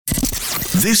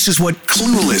This is what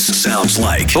Clueless sounds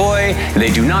like. Boy,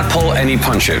 they do not pull any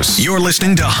punches. You're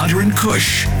listening to Hunter and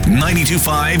Kush,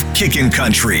 92.5 Kickin'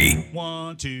 Country.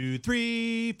 1, 2,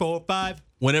 3, 4, 5.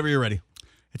 Whenever you're ready.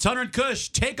 It's Hunter and Kush.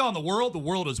 Take on the world. The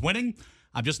world is winning.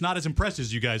 I'm just not as impressed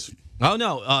as you guys. Oh,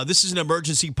 no. This is an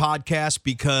emergency podcast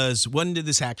because when did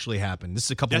this actually happen? This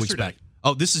is a couple weeks back.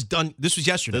 Oh, this is done. This was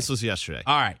yesterday. This was yesterday.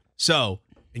 All right. So,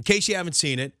 in case you haven't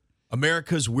seen it,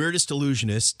 America's weirdest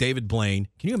illusionist, David Blaine.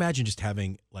 Can you imagine just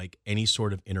having like any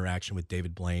sort of interaction with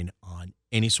David Blaine on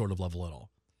any sort of level at all?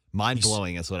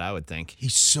 Mind-blowing is what I would think.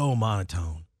 He's so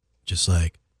monotone. Just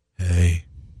like, hey,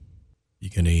 you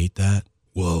gonna eat that?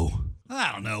 Whoa.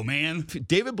 I don't know, man. If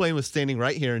David Blaine was standing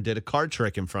right here and did a card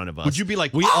trick in front of us, Would you be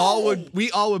like, we all would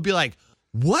be like,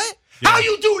 what? How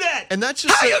you do that? And that's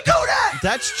just How you do that?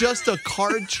 That's just a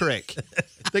card trick.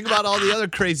 Think about all the other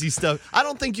crazy stuff. I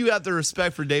don't think you have the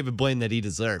respect for David Blaine that he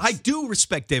deserves. I do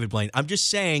respect David Blaine. I'm just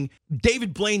saying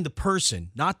David Blaine, the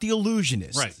person, not the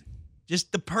illusionist. Right.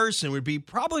 Just the person would be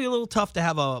probably a little tough to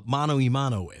have a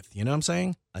mano-a-mano with. You know what I'm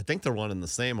saying? I think they're one and the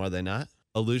same, are they not?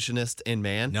 Illusionist and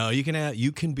man. No, you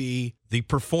can be the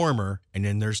performer, and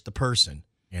then there's the person.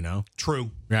 You know.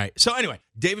 True. Right. So anyway,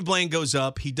 David Blaine goes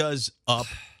up. He does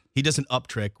an up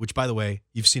trick, which, by the way,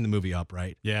 you've seen the movie Up,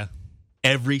 right? Yeah.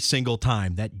 Every single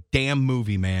time. That damn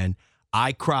movie, man.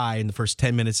 I cry in the first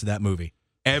 10 minutes of that movie.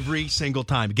 Every single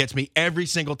time. It gets me every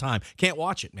single time. Can't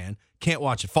watch it, man. Can't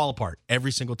watch it. Fall apart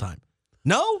every single time.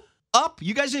 No? Up?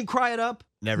 You guys didn't cry it up?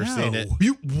 Never seen it.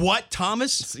 You what,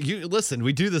 Thomas? You listen,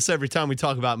 we do this every time we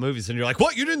talk about movies, and you're like,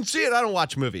 what? You didn't see it? I don't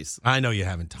watch movies. I know you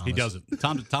haven't, Thomas. He doesn't.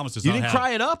 Thomas does You not didn't have.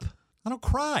 cry it up? I don't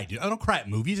cry, dude. I don't cry at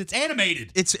movies. It's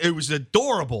animated. It was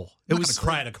adorable. I'm not gonna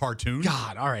cry at a cartoon.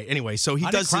 God, all right. Anyway, so he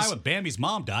I does didn't cry this. when Bambi's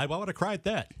mom died. Why would I cry at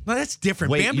that? No, that's different.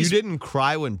 Wait, Bambi's, you didn't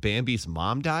cry when Bambi's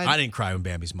mom died? I didn't cry when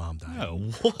Bambi's mom died. No.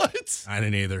 What? I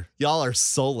didn't either. Y'all are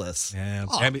soulless. Yeah,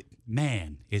 Oh, Bambi.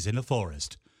 man is in the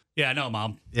forest. Yeah, I know,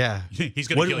 Mom. Yeah. He's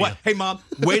gonna kill you. Hey, Mom,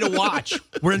 way to watch.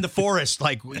 We're in the forest.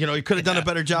 Like, you know, you could have done a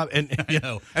better job. And I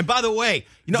know. And by the way,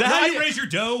 you know, Is that how I- you raise your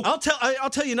dough? I'll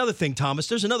tell you another thing, Thomas.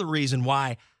 There's another reason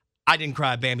why I didn't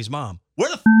cry at Bambi's mom. Where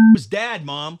the was Dad,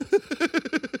 Mom?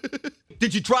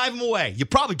 Did you drive him away? You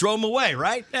probably drove him away,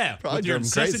 right? Yeah, Probably with your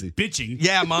drove him incessant bitching.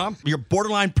 Yeah, Mom. Your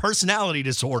borderline personality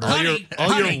disorder. Honey,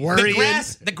 you're worrying.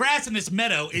 The grass in this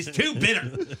meadow is too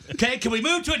bitter. Okay, can we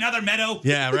move to another meadow?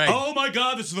 Yeah, right. Oh my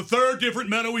God, this is the third different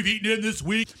meadow we've eaten in this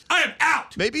week. I am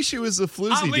out. Maybe she was a I'll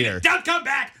floozy leave deer. it. Don't come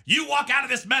back. You walk out of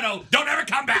this meadow. Don't ever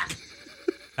come back.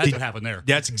 That's what happened there.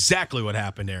 That's exactly what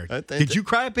happened, Eric. I think Did you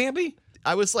cry at Bambi?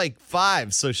 I was like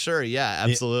 5, so sure, yeah,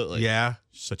 absolutely. Yeah.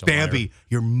 Such a Bambi, liar.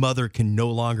 your mother can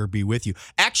no longer be with you.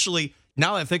 Actually,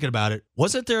 now that I'm thinking about it,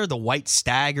 wasn't there the white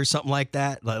stag or something like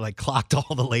that? Like clocked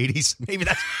all the ladies? Maybe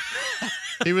that's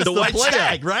He was the white player.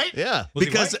 stag, right? Yeah. Was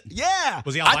he Because white? yeah,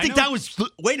 Was he I think albino? that was.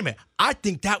 Wait a minute. I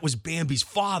think that was Bambi's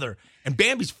father, and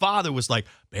Bambi's father was like,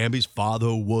 Bambi's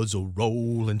father was a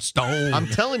rolling stone. I'm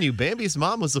telling you, Bambi's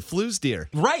mom was a flues deer.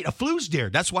 right, a flues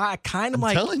deer. That's why I kind of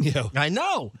like. telling you. I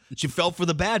know she fell for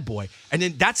the bad boy, and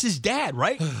then that's his dad,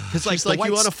 right? Because She's like,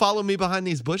 you want to follow me behind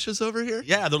these bushes over here?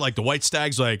 Yeah, they're like the white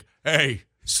stag's like, hey,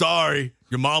 sorry,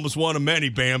 your mom was one of many,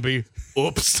 Bambi.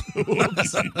 Oops.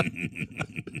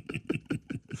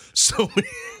 So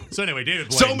anyway, David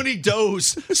Blaine. so many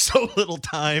does, so little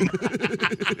time.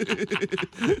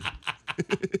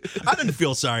 I didn't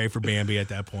feel sorry for Bambi at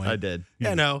that point. I did.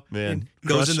 You know, Man,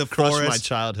 goes in the crushed forest, my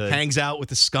childhood. hangs out with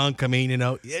the skunk. I mean, you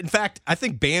know, in fact, I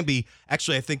think Bambi.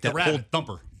 Actually, I think The that rabbit, whole.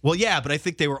 Thumper. Well, yeah, but I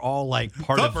think they were all like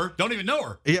part of. Thumper, don't even know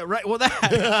her. Yeah, right. Well,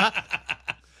 that.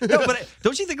 No, but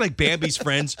don't you think like Bambi's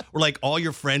friends were like all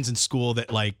your friends in school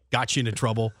that like got you into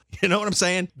trouble? You know what I'm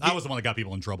saying? I was the one that got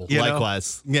people in trouble. You know?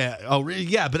 Likewise. Yeah. Oh, really?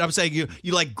 Yeah. But I'm saying you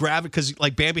like grab it because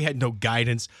like Bambi had no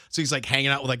guidance, so he's like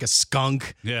hanging out with like a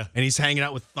skunk. Yeah. And he's hanging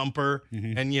out with Thumper,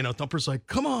 and you know Thumper's like,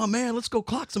 "Come on, man, let's go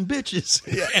clock some bitches."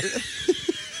 Yeah.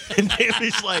 And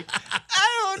Bambi's like,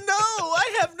 "I don't know.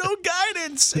 I have no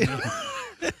guidance."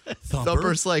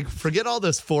 Thumper's like, forget all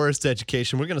this forest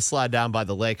education. We're going to slide down by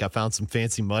the lake. I found some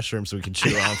fancy mushrooms we can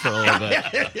chew on for a little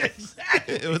bit.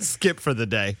 It was skip for the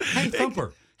day. Hey,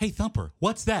 Thumper. Hey, Thumper.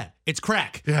 What's that? It's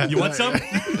crack. Yeah. You want some?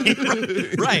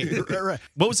 right.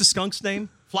 What was the skunk's name?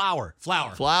 Flower.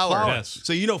 Flower. Flower. Yes.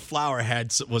 So you know, Flower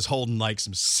was holding like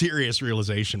some serious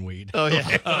realization weed. Oh,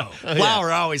 yeah.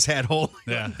 Flower always had hold.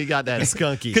 Yeah. He got that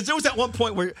skunky. Because there was that one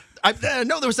point where I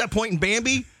know there was that point in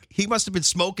Bambi. He must have been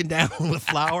smoking down with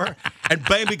Flower, and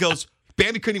Bambi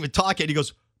couldn't even talk yet. He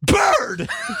goes, bird!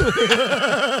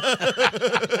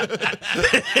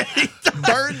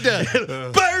 Bird.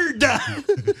 Bird!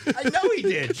 I know he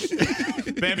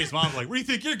did. Bambi's mom's like, where do you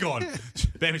think you're going?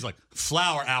 Bambi's like,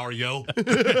 flower hour, yo. I've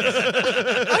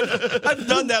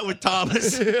done that with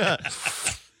Thomas.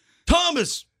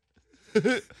 Thomas.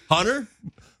 Hunter.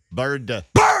 Bird.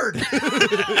 Bird.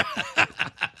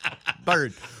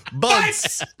 Bird.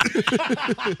 Bugs.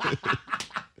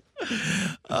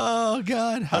 Oh,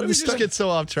 God. How did we just get so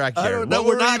off track here? I don't know. What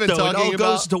We're were we not, even though. It talking all about?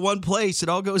 goes to one place. It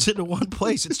all goes into one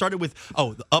place. It started with,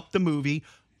 Up the movie,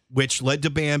 which led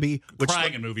to Bambi. Which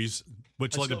Crying in movies,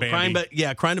 which led to Bambi.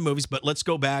 Crying to movies. But let's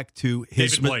go back to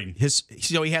his. David Blaine.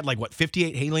 He had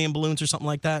 58 helium balloons or something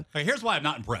like that? Okay, here's why I'm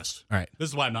not impressed. All right. This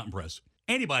is why I'm not impressed.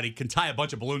 Anybody can tie a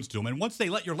bunch of balloons to them, and once they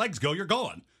let your legs go, you're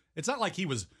gone. It's not like he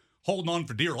was holding on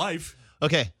for dear life.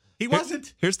 Okay. He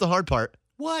wasn't. Here's the hard part.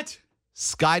 What?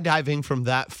 Skydiving from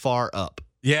that far up.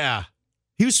 Yeah.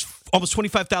 He was almost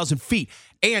 25,000 feet.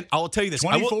 And I'll tell you this.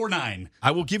 24-9.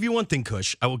 I will give you one thing,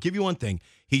 Kush. I will give you one thing.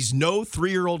 He's no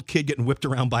 3-year-old kid getting whipped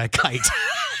around by a kite.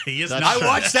 He is That's not. I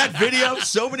watched that video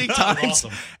so many times.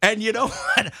 Awesome. And you know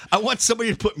what? I want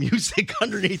somebody to put music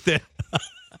underneath it.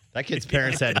 That kid's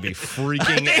parents had to be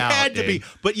freaking They out. had to be. dude.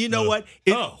 But you know what?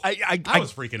 I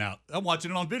was freaking out. I'm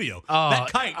watching it on video.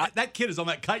 That kid is on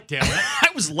that kite tail. I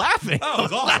was laughing. Oh,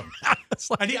 it was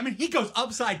awesome. And he goes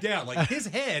upside down. Like his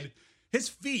head, his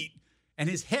feet, and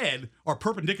his head are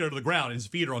perpendicular to the ground, and his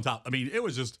feet are on top. I mean, it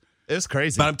was just. It was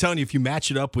crazy. But I'm telling you, if you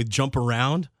match it up with jump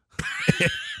around.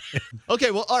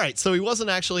 Okay, well, all right. So he wasn't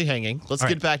actually hanging. Let's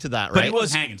get back to that, But right? he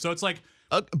was hanging. So it's like.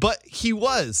 But he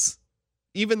was,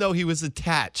 even though he was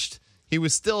attached, he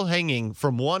was still hanging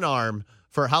from one arm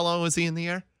for how long was he in the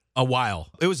air? A while.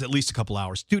 It was at least a couple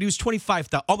hours. Dude, he was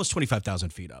almost 25,000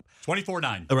 feet up.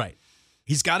 24-9. All right.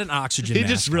 He's got an oxygen He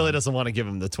mask just really on. doesn't want to give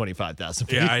him the 25,000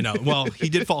 feet. Yeah, I know. Well, he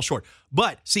did fall short.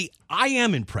 But see, I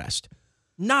am impressed,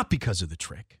 not because of the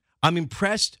trick. I'm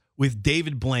impressed with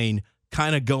David Blaine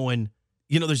kind of going,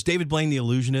 there's David Blaine, the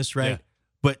illusionist, right? Yeah.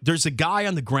 But there's a guy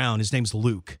on the ground. His name's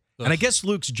Luke. Ugh. And I guess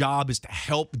Luke's job is to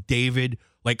help David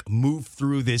move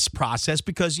through this process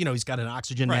because, he's got an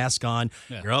oxygen mask on.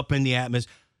 Yeah. You're up in the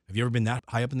atmosphere. Have you ever been that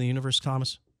high up in the universe,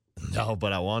 Thomas? No,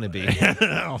 but I want to be.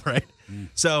 All right.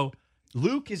 So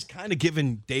Luke is kind of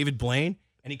giving David Blaine,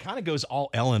 and he kind of goes all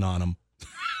Ellen on him.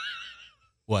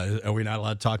 What? Are we not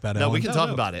allowed to talk about Ellen? No, we can talk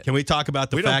about it. Can we talk about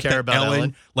the We don't fact care that about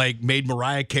Ellen Ellen. made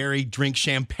Mariah Carey drink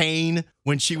champagne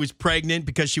when she was pregnant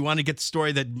because she wanted to get the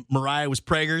story that Mariah was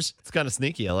preggers? It's kind of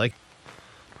sneaky. I like.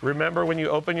 Remember, when you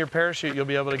open your parachute, you'll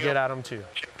be able to get at them too.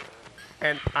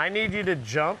 And I need you to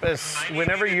jump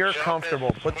whenever you're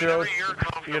comfortable. Put those,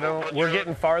 we're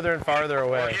getting farther and farther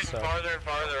away.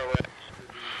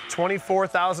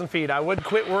 24,000 feet. I would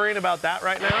quit worrying about that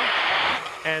right now.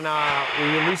 And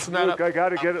will you loosen that Luke, up? I got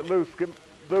to get it loose.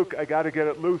 Luke, I got to get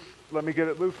it loose. Let me get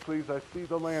it loose, please. I see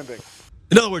the landing.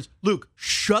 In other words, Luke,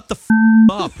 shut the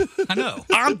up. I know.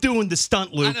 I'm doing the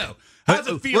stunt, Luke. I know. How's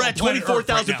it feel We're on at planet Earth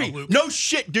 24,000 right now, feet. Luke? No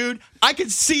shit, dude. I can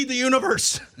see the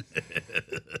universe.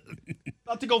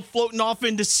 About to go floating off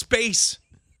into space.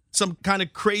 Some kind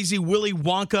of crazy Willy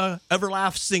Wonka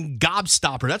everlasting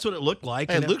gobstopper. That's what it looked like.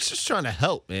 Hey, And Luke's just trying to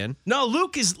help, man. No,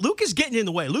 Luke is getting in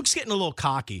the way. Luke's getting a little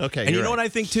cocky. Okay, and you you're know right. what I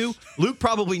think too? Luke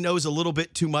probably knows a little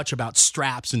bit too much about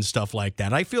straps and stuff like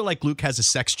that. I feel like Luke has a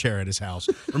sex chair at his house.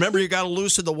 Remember, you got to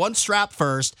loosen the one strap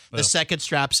first, the second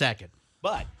strap second.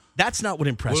 But that's not what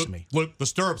impressed me. Luke, the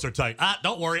stirrups are tight.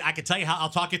 Don't worry. I can tell you how. I'll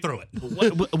talk you through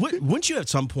it. Wouldn't you at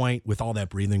some point, with all that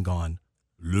breathing gone,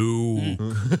 Luke,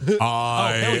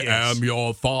 I yes. am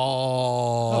your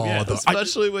father. yeah.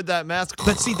 Especially with that mask.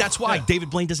 But see, that's why David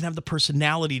Blaine doesn't have the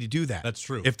personality to do that. That's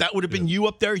true. If that would have been you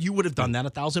up there, you would have done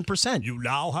that 1,000%. You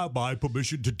now have my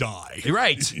permission to die.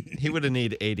 Right. He would have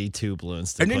needed 82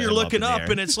 balloons to And then put you're him looking in the up,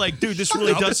 air. and it's like, dude, this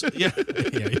really does. Yeah,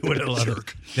 you would have let her.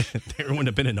 There wouldn't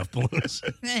have been enough balloons.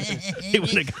 He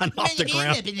wouldn't have gone off the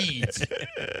ground.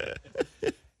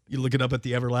 You're looking up at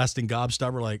the everlasting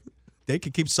gobstopper, like they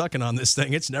could keep sucking on this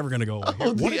thing. It's never going to go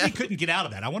away. What if he couldn't get out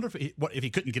of that? I wonder if he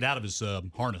couldn't get out of his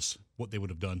harness, what they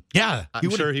would have done. Yeah, I'm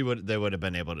sure they would have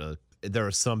been able to. There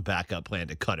was some backup plan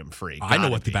to cut him free. I know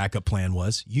Gotta what the be. backup plan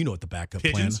was. You know what the backup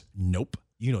Pigeons? plan? Nope.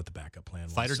 You know what the backup plan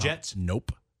was. Fighter jets?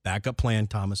 Nope. Backup plan,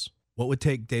 Thomas. What would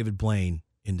take David Blaine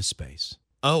into space?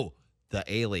 Oh, the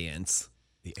aliens.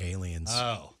 The aliens.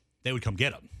 Oh, they would come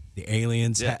get him. The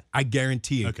aliens. Yeah. I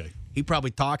guarantee you. Okay. He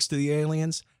probably talks to the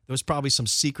aliens. There was probably some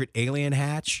secret alien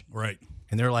hatch. Right.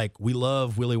 And they're like, we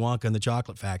love Willy Wonka and the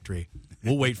Chocolate Factory.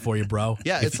 We'll wait for you, bro.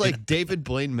 Yeah, it's like David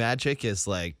Blaine magic is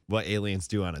like what aliens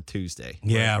do on a Tuesday.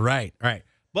 Yeah, right.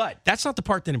 But that's not the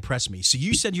part that impressed me. So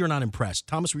you said you're not impressed.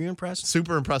 Thomas, were you impressed?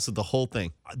 Super impressed with the whole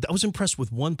thing. I was impressed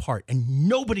with one part, and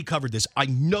nobody covered this. I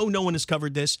know no one has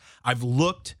covered this. I've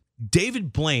looked.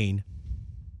 David Blaine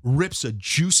rips a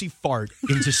juicy fart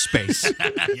into space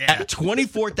at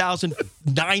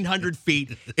 24,900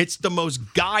 feet. It's the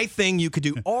most guy thing you could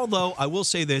do. Although, I will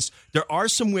say this, there are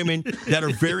some women that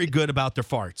are very good about their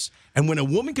farts. And when a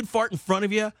woman can fart in front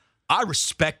of you, I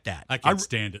respect that. I can't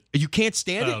stand it. You can't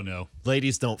stand it? Oh, no.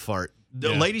 Ladies don't fart.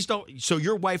 The ladies don't. So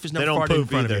your wife has never They don't farted in poop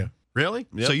front either. of you? Really?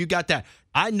 Yep. So you got that.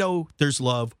 I know there's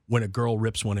love when a girl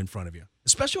rips one in front of you.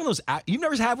 Especially when those, you've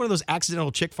never had one of those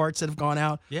accidental chick farts that have gone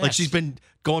out? Yes. Like she's been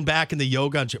going back into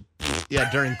yoga and she, Yeah,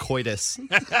 during coitus.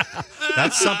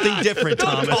 that's something different,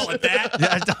 Thomas. Call it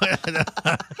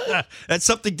that. That's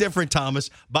something different, Thomas.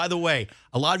 By the way,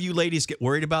 a lot of you ladies get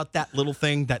worried about that little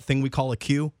thing, that thing we call a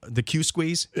Q, the Q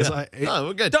squeeze. No,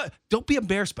 we're good. Don't be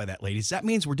embarrassed by that, ladies. That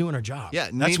means we're doing our job. Yeah,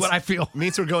 that's what I feel.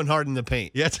 Means we're going hard in the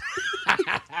paint. Yes.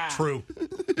 True.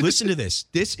 Listen to this.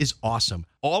 This is awesome.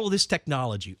 All of this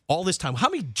technology, all this time. How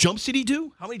many jumps did he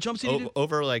do? How many jumps did he do?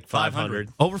 Over like 500.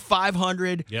 Over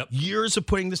 500. Yep. Years of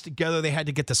putting this together. They had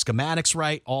to get the schematics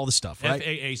right, all the stuff, right?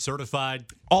 FAA certified.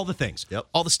 All the things. Yep.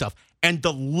 All the stuff. And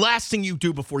the last thing you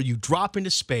do before you drop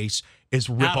into space is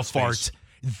rip Out a of fart. space.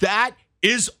 That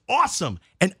is awesome.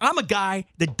 And I'm a guy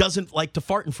that doesn't like to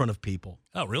fart in front of people.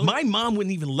 Oh, really? My mom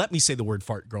wouldn't even let me say the word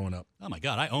fart growing up. Oh, my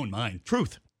God. I own mine.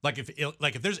 Truth. Like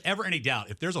if there's ever any doubt,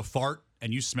 if there's a fart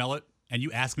and you smell it and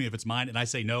you ask me if it's mine and I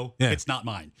say no, Yeah. it's not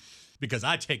mine because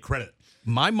I take credit.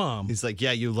 My mom. He's like,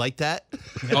 yeah, you like that?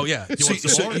 Oh yeah. You want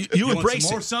some more? You You want embrace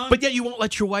some more, it, son? but yet you won't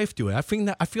let your wife do it. I feel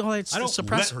like it's I don't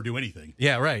suppressive. let her do anything.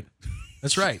 Yeah, right.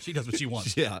 That's right. She does what she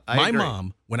wants. Yeah, I My agree.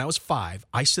 mom, when I was 5,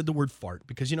 I said the word fart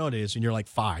because you know what it is when you're like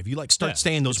 5. You like start Yeah,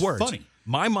 saying those it's words. funny.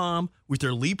 My mom, with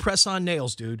her Lee press-on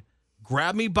nails, dude,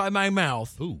 grabbed me by my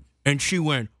mouth Ooh. and she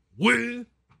went, "We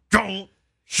don't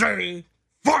say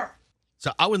fart."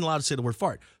 So I wasn't allowed to say the word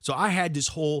fart. So I had this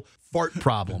whole fart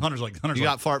problem. Hunter's You like,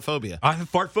 got fart phobia. I have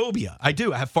fart phobia. I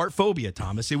do. I have fart phobia,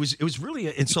 Thomas. It was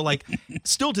really, and so like,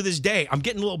 still to this day, I'm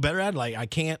getting a little better at it. Like I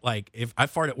can't, like, if I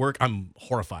fart at work, I'm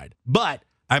horrified. But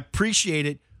I appreciate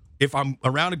it if I'm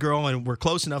around a girl and we're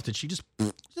close enough that she just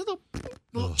a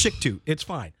little chick toot. It's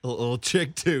fine. A little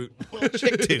chick toot. Little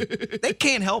chick toot. They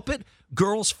can't help it.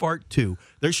 Girls fart too.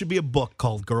 There should be a book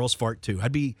called Girls Fart Too.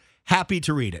 I'd be happy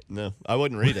to read it. No, I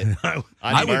wouldn't read it.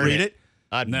 I would read it.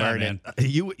 I'd no, burn man. it.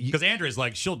 You Because Andrea's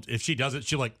like, if she does it,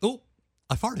 she'll like, oh,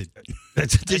 I farted.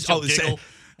 that's And she'll giggle.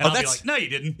 And I'll be that's like, no, you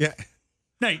didn't. yeah.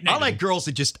 No, no, I you like didn't. girls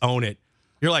that just own it.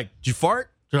 You're like, did you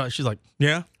fart? She's like,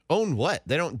 yeah. Own what?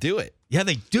 They don't do it. Yeah,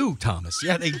 they do, Thomas.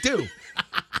 Yeah, they do.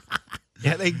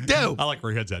 Yeah, they do. I like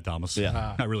where your head's at, Thomas.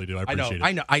 Yeah. I really do. I I know, appreciate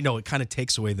it. I know. It kind of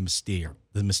takes away the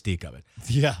mystique of it.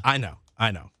 Yeah. I know.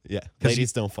 Yeah.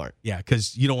 Ladies don't fart. Yeah,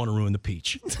 because you don't want to ruin the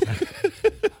peach.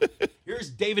 Here's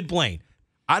David Blaine.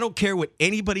 I don't care what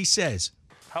anybody says.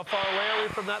 How far away are we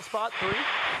from that spot? 3?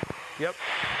 Yep.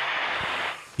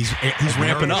 He's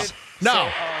ramping up. No,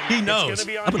 he It's knows. gonna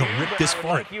be on I'm going you, to rip but this I would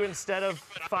fart. like you, instead of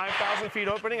 5,000 feet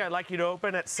opening, I'd like you to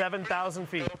open at 7,000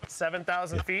 feet.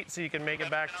 7,000 feet so you can make it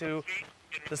back to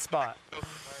the spot.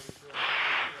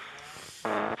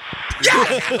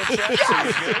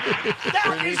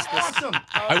 That is awesome.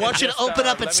 I want you to open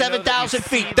up at 7,000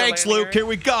 feet. Thanks, Luke. Here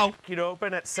we go. You to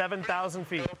open at 7,000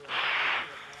 feet.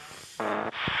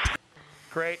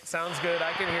 Great. Sounds good.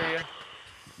 I can hear you.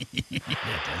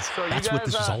 So That's you what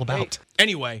guys, this is all about.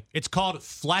 Anyway, It's called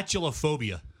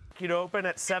flatulophobia. You to open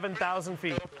at 7,000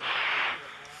 feet.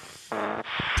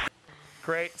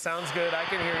 Great. Sounds good. I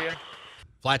can hear you.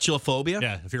 flatulophobia.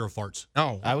 Yeah, fear of farts.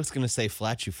 Oh, I was going to say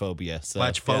flatuphobia. So,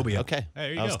 Flatuphobia. yeah, okay. Hey,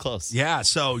 there you I was go. close. yeah.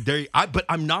 So there, but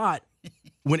I'm not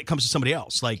when it comes to somebody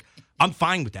else. Like I'm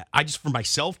fine with that. I just for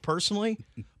myself personally,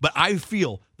 but I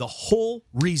feel the whole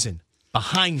reason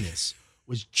behind this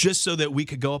was just so that we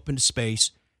could go up into space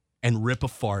and rip a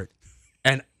fart.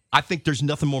 And I think there's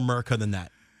nothing more America than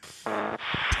that.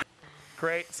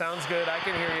 Great. Sounds good. I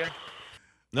can hear you.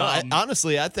 No,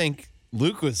 honestly, I think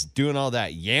Luke was doing all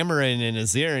that yammering in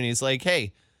his ear, and he's like,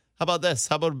 hey, how about this?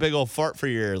 How about a big old fart for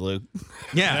your ear, Luke?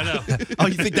 Yeah. I know. Oh,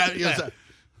 you think that?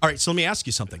 All right. So let me ask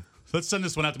you something. Let's send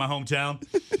this one out to my hometown.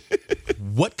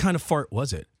 What kind of fart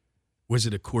was it? Was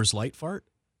it a Coors Light fart?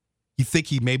 You think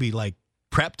he maybe like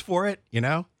prepped for it? You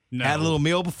know, No. had a little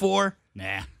meal before.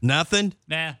 Nah. Nothing.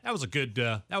 That was a good.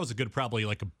 Probably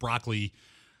like a broccoli.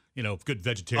 Good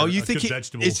vegetarian. Oh, you a think good he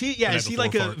vegetable is he? Yeah, the is he night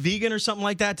like before a fart. vegan or something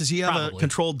like that? Does he have a Probably.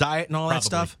 controlled diet and all that Probably.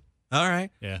 stuff? All right.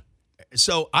 Yeah.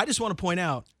 So I just want to point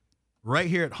out, right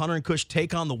here at Hunter and Kush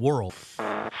Take on the World,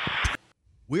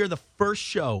 we are the first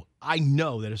show I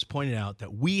know that has pointed out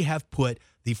that we have put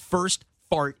the first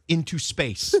fart into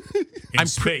space. In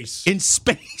space. In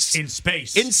space. In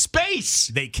space. In space.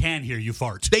 They can hear you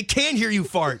fart. They can hear you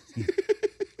fart.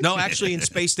 No, actually, in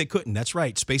space they couldn't. That's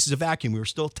right. Space is a vacuum. We were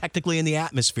still technically in the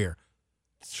atmosphere.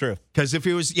 It's true. Because if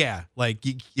it was,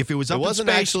 if it was up It wasn't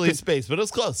in space, actually space, but it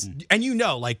was close. and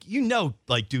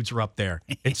dudes are up there.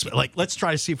 It's like, let's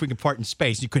try to see if we can fart in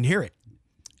space. You couldn't hear it.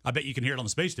 I bet you can hear it on the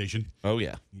space station. Oh,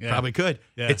 yeah. You probably could.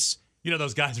 Yeah. It's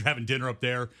those guys are having dinner up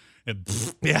there. And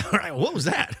yeah. Right. What was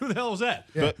that? who the hell was that?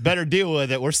 But better deal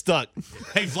with it. We're stuck.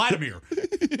 Hey, Vladimir,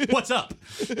 what's up?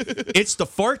 It's the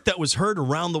fart that was heard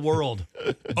around the world.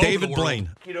 David world. Blaine.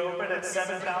 Get open at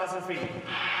 7,000 feet.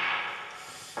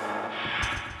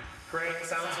 Great,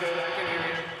 sounds good. I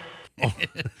can hear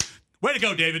you. Way to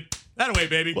go, David. That away,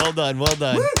 baby. Well done. Well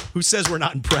done. Who says we're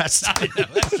not impressed? I know,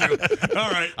 that's true.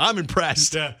 All right. I'm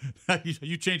impressed.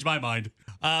 You changed my mind.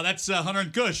 That's Hunter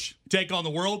and Kush take on the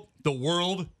world. The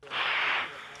world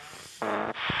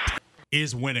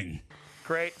is winning.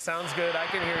 Great, sounds good. I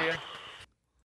can hear you.